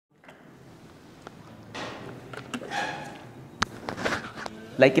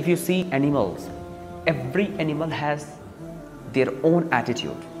Like if you see animals, every animal has their own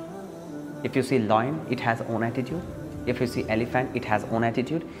attitude. If you see lion, it has own attitude. If you see elephant, it has own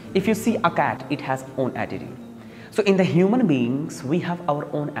attitude. If you see a cat, it has own attitude. So in the human beings, we have our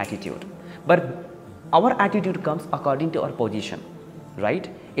own attitude, but our attitude comes according to our position, right?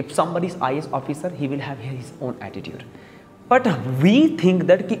 If somebody is IAS officer, he will have his own attitude. But we think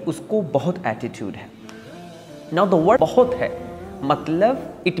that कि उसको बहुत attitude है. Now the word बहुत है,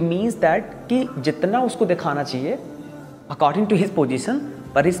 मतलब it means that कि जितना उसको दिखाना चाहिए according to his position,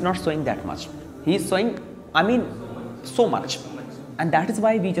 but he's not showing that much. He is showing, I mean, so much, and that is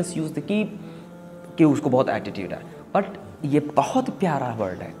why we just use the कि उसको बहुत attitude है. But ये बहुत प्यारा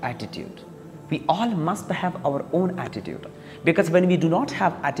word है, attitude. We all must have our own attitude, because when we do not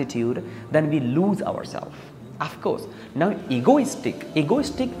have attitude, then we lose ourselves. Of course. Now egoistic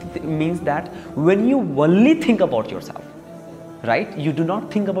means that when you only think about yourself, right? You do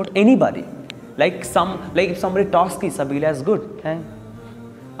not think about anybody. Like if somebody talks ki Sabila is good,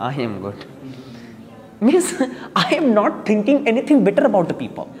 I am good. Means I am not thinking anything better about the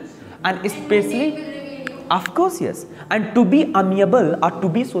people. And especially, of course, yes. And to be amiable or to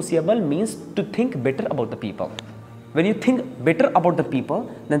be sociable means to think better about the people. When you think better about the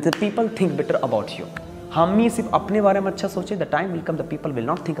people, then the people think better about you. हम ही सिर्फ अपने बारे में अच्छा सोचे, the time will come the people will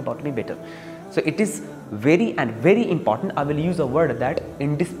not think about me better. So it is very important. I will use a word that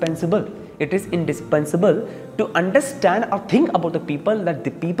indispensable. It is indispensable to understand or think about the people, that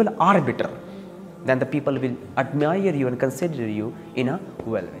the people are better. Then the people will admire you and consider you in a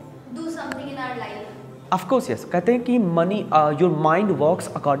well way. Do something in our life. Of course, yes. कहते हैं कि money, your mind works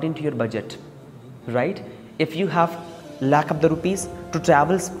according to your budget, right? If you have lakh of the rupees to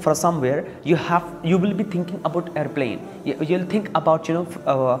travel for somewhere, you will be thinking about airplane. You'll think about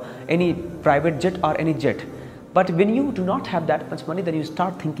any private jet or any jet. But when you do not have that much money, then you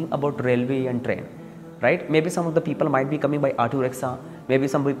start thinking about railway and train, right? Maybe some of the people might be coming by auto rickshaw. Maybe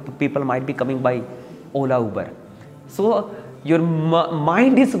some people might be coming by Ola, Uber. So your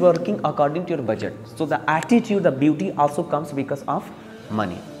mind is working according to your budget. So the attitude, the beauty also comes because of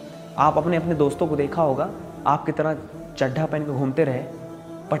money. आप अपने दोस्तों को देखा होगा, आप की तरह चड्ढा पहन के घूमते रहे,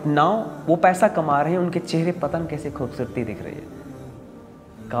 बट नाउ वो पैसा कमा रहे हैं, उनके चेहरे पता नहीं कैसे खूबसूरती दिख रही है.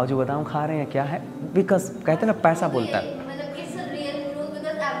 काजू बादाम खा रहे हैं, क्या है? बिकॉज कहते हैं ना, पैसा बोलता है.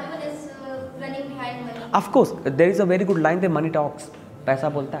 Of course, there is a very good line that money talks. पैसा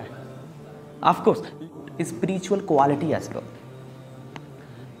बोलता है. Of course, spiritual quality as well.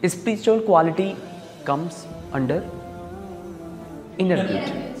 Spiritual quality comes under inner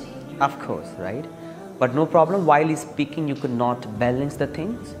beauty. Of course, right? But no problem, while speaking you could not balance the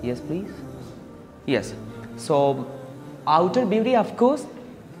things. Yes, please. Yes. So outer beauty, of course,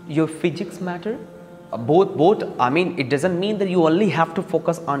 your physics matter. Both. I mean, it doesn't mean that you only have to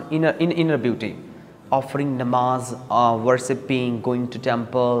focus on inner beauty. Offering namaz, worshipping, going to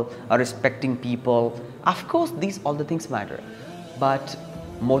temple, respecting people. Of course, these all the things matter. But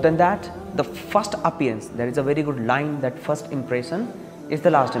more than that, the first appearance, there is a very good line that first impression is the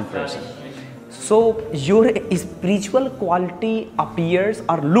last impression. So your spiritual quality appears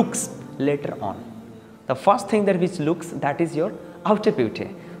or looks later on. The first thing that which looks, that is your outer beauty.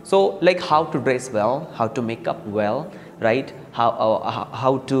 So like how to dress well, how to make up well, right?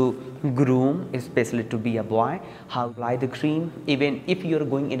 How to groom, especially to be a boy, how to apply the cream, even if you're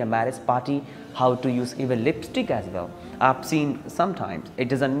going in a marriage party, how to use even lipstick as well. I've seen sometimes, it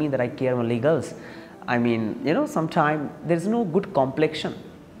doesn't mean that I care only girls. I mean, sometimes there's no good complexion.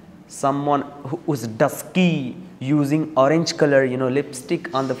 Someone who's dusky, using orange color,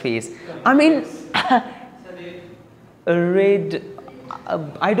 lipstick on the face. I mean, red,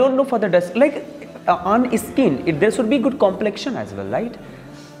 I don't know for the dust, like on skin, there should be good complexion as well, right?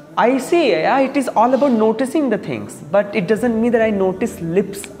 I say, it is all about noticing the things, but it doesn't mean that I notice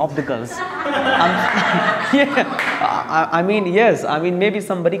lips of the girls. Yeah, I mean, yes, I mean, maybe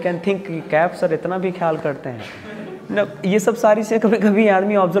somebody can think कि cap sir इतना भी ख्याल करते हैं ना, ये सब सारी से कभी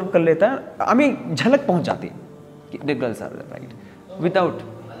आदमी ऑब्जर्व कर लेता है, हमें झलक पहुंच जाती है कि the girls are right without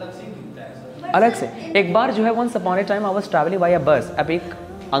अलग से. एक बार जो है once upon a time I was traveling by a bus. अब एक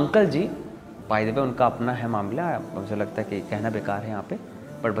uncle ji, by the way उनका अपना है मामला, मुझे लगता है कि कहना बेकार है यहाँ पे,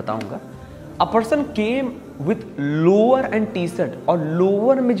 पर बताऊंगा. A person came with lower and t-shirt, और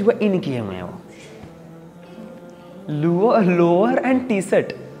lower में जो है इन किए हुए हैं, वो लोअर एंड टी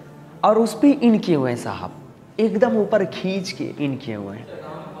शर्ट और उस पे इन किए हुए हैं साहब, एकदम ऊपर खींच के इन किए हुए हैं.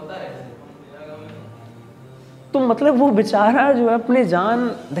 तो मतलब वो बेचारा जो है अपने जान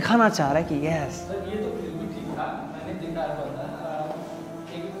दिखाना चाह रहा है कि यस. ये तो फिर भी ठीक था, मैंने देखा था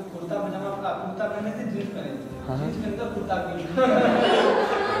एक कुर्ता पजामा, कुर्ता पहने थे, जींस पहने थे, जींस के अंदर कुर्ता भी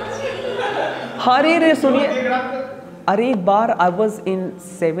अरे रे सुनिए, अरे एक बार I was in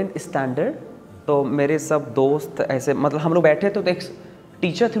 7th standard, तो मेरे सब दोस्त ऐसे मतलब हम लोग बैठे थे, तो एक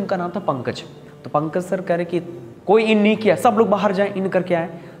टीचर थे, उनका नाम था पंकज। तो पंकज सर कह रहे कि कोई इन नहीं किया, सब लोग बाहर जाएं, इन करके आए।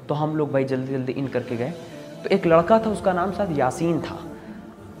 तो हम लोग भाई जल्दी जल्दी इन करके गए। तो एक लड़का था, उसका नाम शायद यासीन था,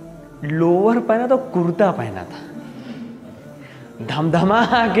 लोअर पहना तो कुर्ता पहना था, धमधमा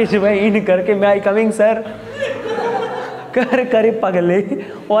के जो भाई इन करके मैं आई कमिंग सर कर करे पगले,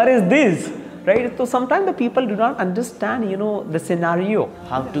 व्हाट इज दिस, राइट? तो sometime the people do not understand the scenario,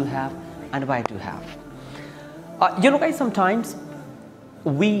 how to have and why to have. Guys, sometimes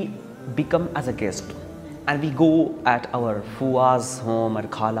we become as a guest and we go at our fua's home or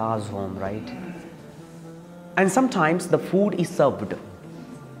khala's home, right? And sometimes the food is served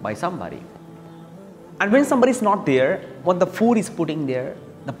by somebody, and when somebody is not there, what the food is putting there,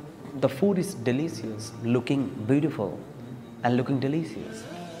 the food is delicious, looking beautiful and looking delicious,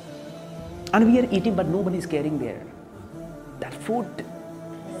 and we are eating but nobody is caring there. That food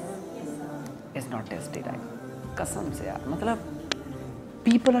is not tasty, right? कसम से यार, मतलब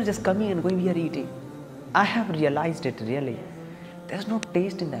people are just coming and going, we are eating. I have realized it really. There's no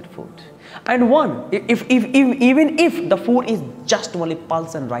taste in that food. And even if the food is just only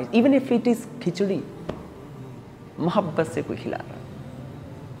pulse and rice, even if it is khichdi, mohabbat se koi khila raha.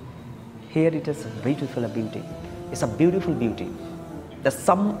 Here it is beautiful beauty. It's a beautiful beauty.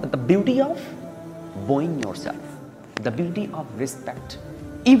 The beauty of bowing yourself, the beauty of respect,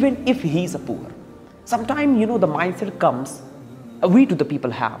 even if he is a poor. Sometimes the mindset comes, we to the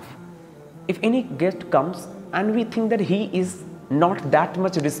people have, if any guest comes and we think that he is not that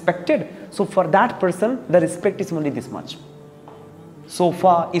much respected, so for that person the respect is only this much.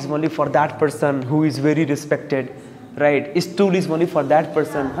 Sofa is only for that person who is very respected, right? Stool is only for that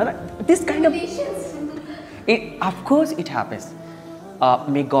person. This kind of of course it happens.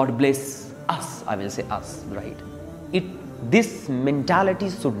 May God bless us, I will say us, right? This mentality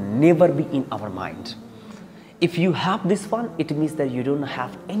should never be in our mind. If you have this one, it means that you don't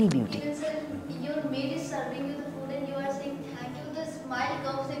have any beauty. Even sir, your maid is serving you the food and you are saying thank you, the smile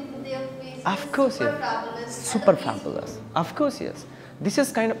comes into their face. Of course, super yes. fabulous. Super fabulous. Of course, yes. This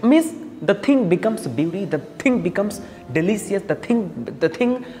is kind of means the thing becomes beauty, the thing becomes delicious, the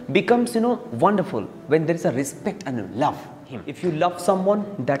thing becomes wonderful when there is a respect and love him. If you love someone,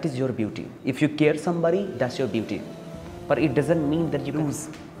 that is your beauty. If you care somebody, that's your beauty. But it doesn't mean that you lose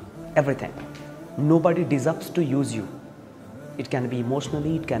everything. Nobody deserves to use you. It can be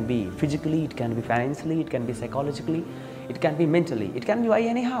emotionally, it can be physically, it can be financially, it can be psychologically, it can be mentally, it can be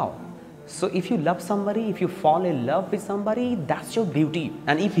anyhow. So if you love somebody, if you fall in love with somebody, that's your beauty.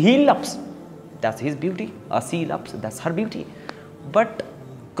 And if he loves, that's his beauty, or she loves, that's her beauty. But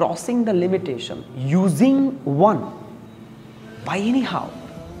crossing the limitation, using one by anyhow,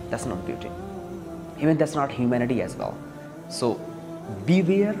 that's not beauty. Even that's not humanity as well. So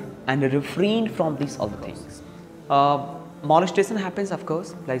beware and refrain from these all the things. Molestation happens, of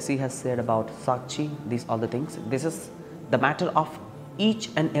course, like she has said about Sakshi, these all the things. This is the matter of each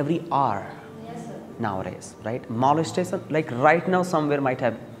and every hour. Yes, sir. Nowadays, right? Molestation, like right now somewhere might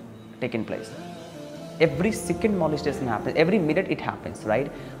have taken place. Every second molestation happens, every minute it happens,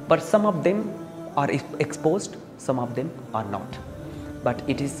 right? But some of them are exposed, some of them are not. But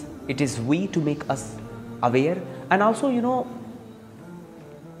it is we to make us aware, and also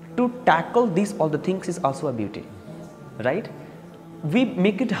to tackle these all the things is also a beauty, right? We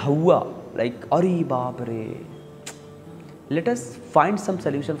make it hawa, like ari baap re. Let us find some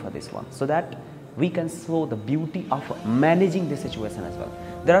solution for this one, so that we can show the beauty of managing this situation as well.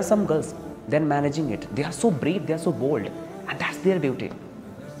 There are some girls, they're managing it, they are so brave, they are so bold, and that's their beauty.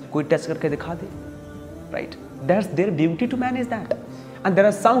 Koi touch karke dikha de, right? That's their beauty to manage that. And there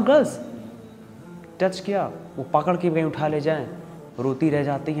are some girls, touch किया, वो पकड़ के कहीं उठा ले जाएं, रोती रह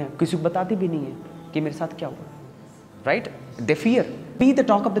जाती हैं, किसी को बताती भी नहीं है कि मेरे साथ क्या हुआ, right? They fear. Be the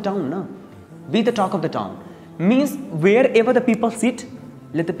talk of the town ना, be the talk of the town means where ever the people sit,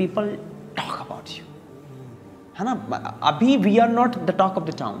 let the people talk about you, है ना? अभी we are not the talk of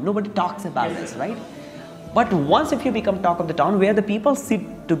the town, nobody talks about this, right? But once if you become talk of the town, where the people sit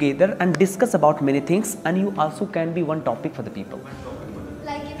together and discuss about many things, and you also can be one topic for the people.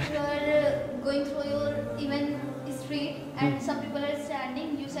 Like if you are going through your even street and some people are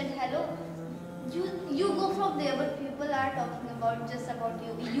standing, you said hello, you go from there, but people are talking about just about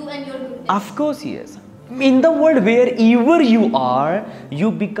you and your goodness. Of course, yes. In the world, wherever you are,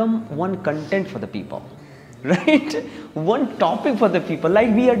 you become one content for the people. Right? One topic for the people.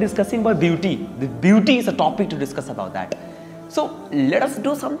 Like we are discussing about beauty. The beauty is a topic to discuss about that. So let us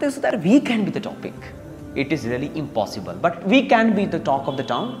do something so that we can be the topic. It is really impossible, but we can be the talk of the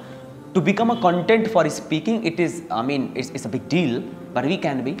town To become a content for speaking, it is, I mean, it's a big deal, but we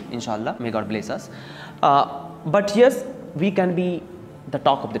can be, inshallah, may God bless us. But yes, we can be the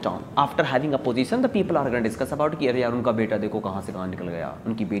talk of the town. After having a position, the people are going to discuss about कि अरे यार उनका बेटा देखो कहाँ से कहाँ निकल गया,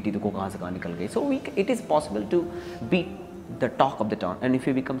 उनकी बेटी देखो कहाँ से कहाँ निकल गई. So it is possible to be the talk of the town. And if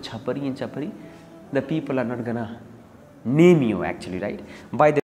you become chapari in chapari, the people are not gonna name you actually, right? By the